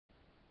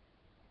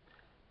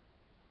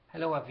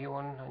Hello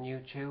everyone on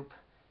YouTube.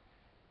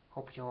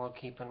 Hope you're all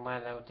keeping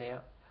well out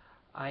there.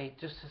 I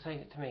just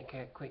decided to make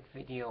a quick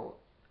video.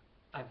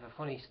 I have a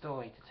funny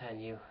story to tell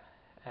you.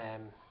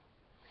 Um,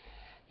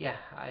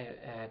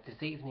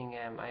 this evening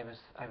I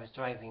was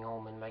driving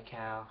home in my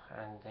car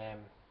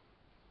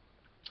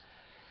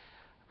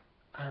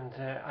and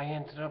I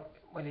ended up.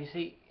 Well, you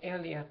see,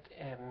 earlier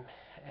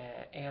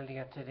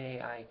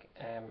today I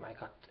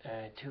got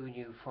two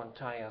new front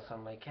tires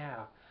on my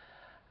car,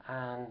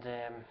 and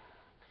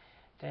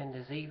then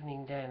this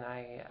evening, then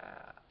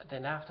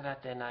after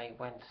that, then I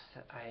went,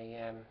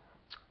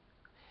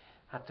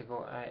 had to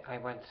go, I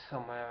went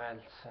somewhere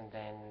else, and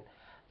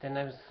then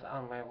I was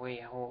on my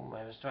way home.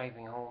 I was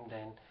driving home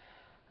then,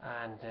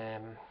 and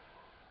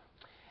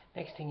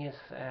next thing is,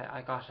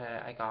 I got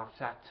a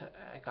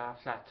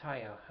flat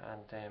tire,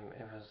 and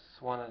it was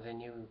one of the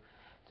new.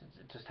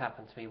 It just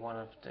happened to be one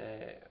of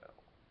the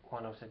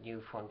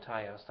new front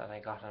tires that I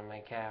got on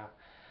my car,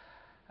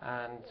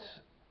 and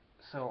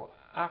so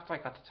after I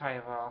got the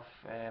tire off,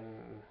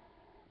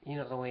 you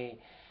know the way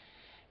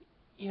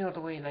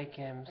like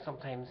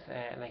sometimes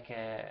like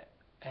a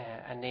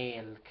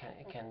nail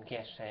can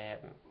get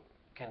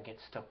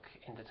stuck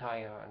in the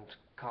tire and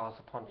cause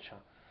a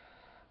puncture.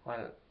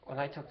 Well, when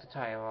I took the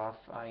tire off,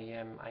 I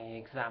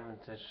examined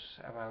it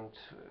around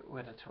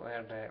where the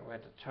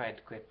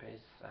tread grip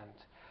is, and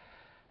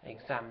I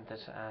examined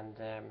it, and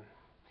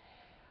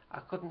I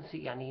couldn't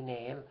see any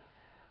nail,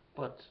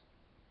 but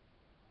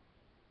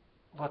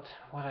what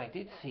I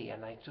did see,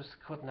 and I just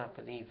could not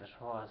believe it,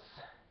 was,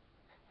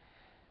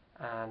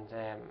 and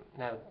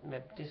now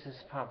this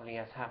is probably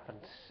has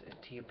happened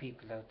to you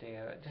people out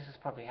there. This has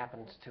probably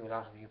happened to a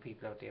lot of you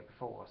people out there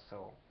before,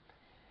 so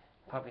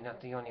probably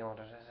not the only one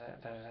that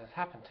it has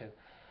happened to.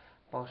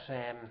 But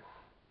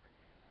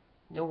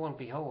lo and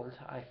behold,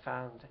 I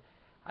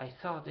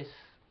saw this.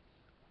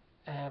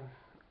 Um,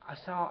 I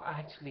saw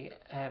actually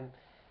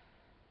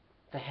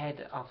the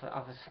head of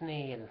a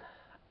snail,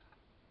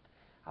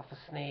 of a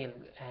snail,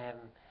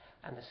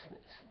 and the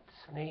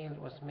snail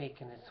was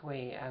making its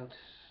way out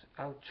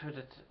through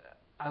the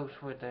out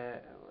where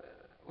the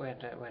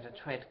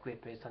tread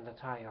grip is on the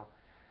tire.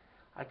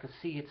 I could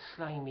see its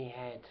slimy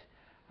head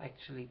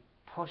actually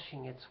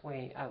pushing its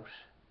way out.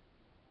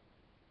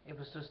 It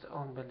was just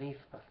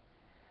unbelievable,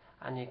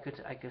 and I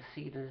could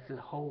see the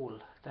little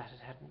hole that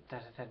it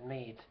had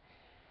made.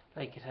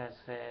 Like it had.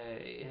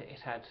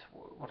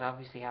 What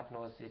obviously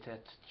happened was it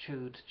had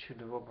chewed through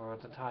the rubber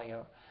of the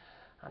tire,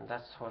 and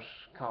that's what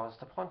caused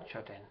the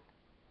puncture. Then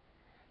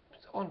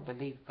it's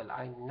unbelievable.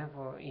 I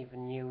never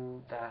even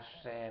knew that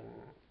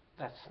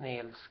that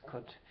snails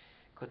could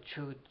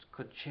chew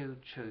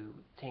through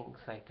things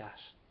like that.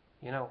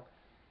 You know,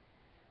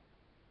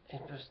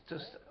 it was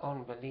just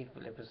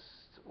unbelievable. It was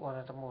one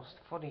of the most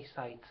funny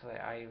sights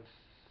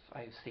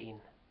I've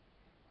seen.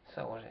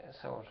 So it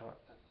so it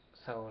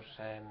so it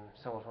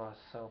was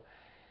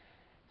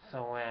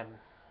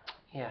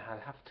yeah. I'll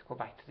have to go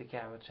back to the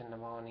garage in the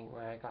morning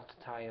where I got the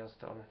tires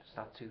done. It's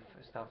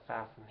not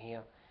far from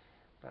here,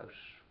 about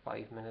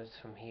 5 minutes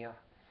from here.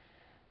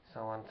 So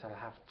I'll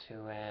have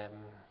to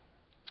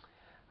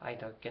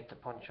either get the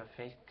puncture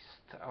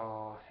fixed,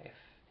 or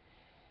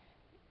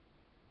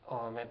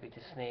maybe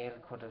the snail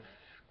could have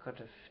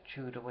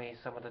chewed away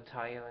some of the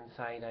tire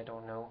inside. I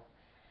don't know.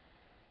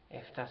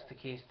 If that's the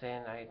case,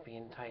 then I'd be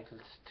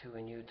entitled to a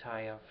new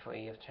tire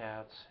free of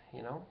charge.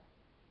 You know,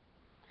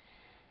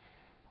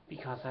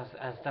 because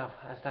as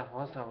that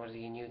was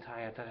already a new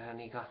tire that I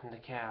only got in the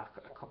car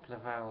a couple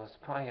of hours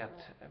prior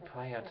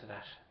to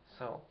that.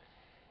 So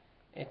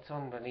it's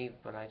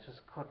unbelievable. I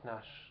just could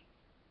not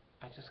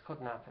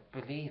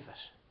believe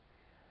it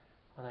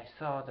when I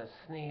saw the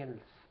snail's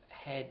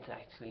head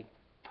actually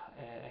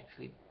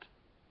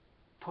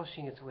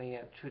pushing its way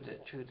out through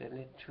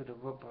the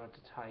rubber of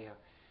the tire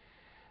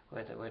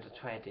where the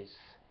tread is.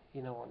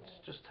 You know, and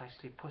just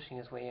actually pushing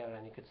its way out,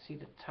 and you could see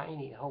the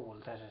tiny hole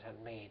that it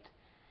had made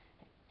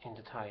in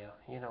the tire.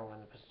 You know,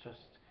 and it was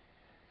just,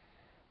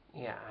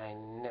 yeah. I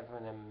never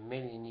in a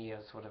million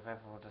years would have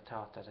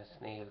thought that a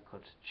snail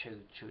could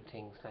chew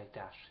things like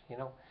that. You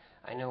know,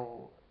 I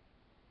know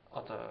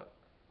other,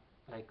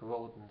 like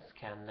rodents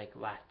can, like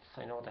rats.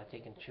 I know that they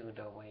can chew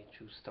their way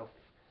through stuff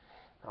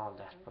and all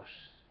that, but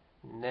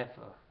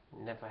never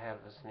heard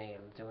of a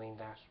snail doing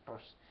that.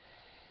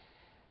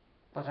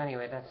 But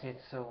anyway, that's it.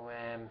 So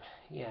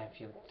yeah,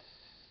 if you'd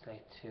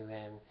like to,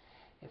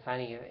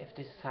 if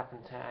this has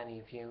happened to any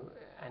of you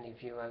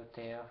out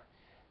there,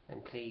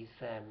 then please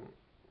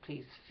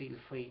feel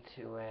free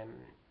to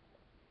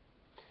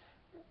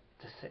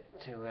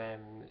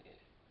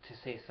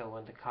say so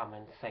in the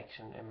comment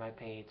section in my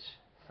page.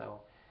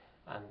 So,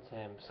 and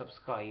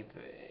subscribe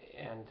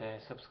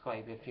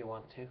if you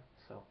want to.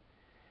 So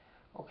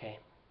okay,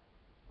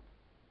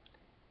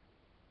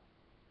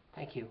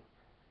 thank you.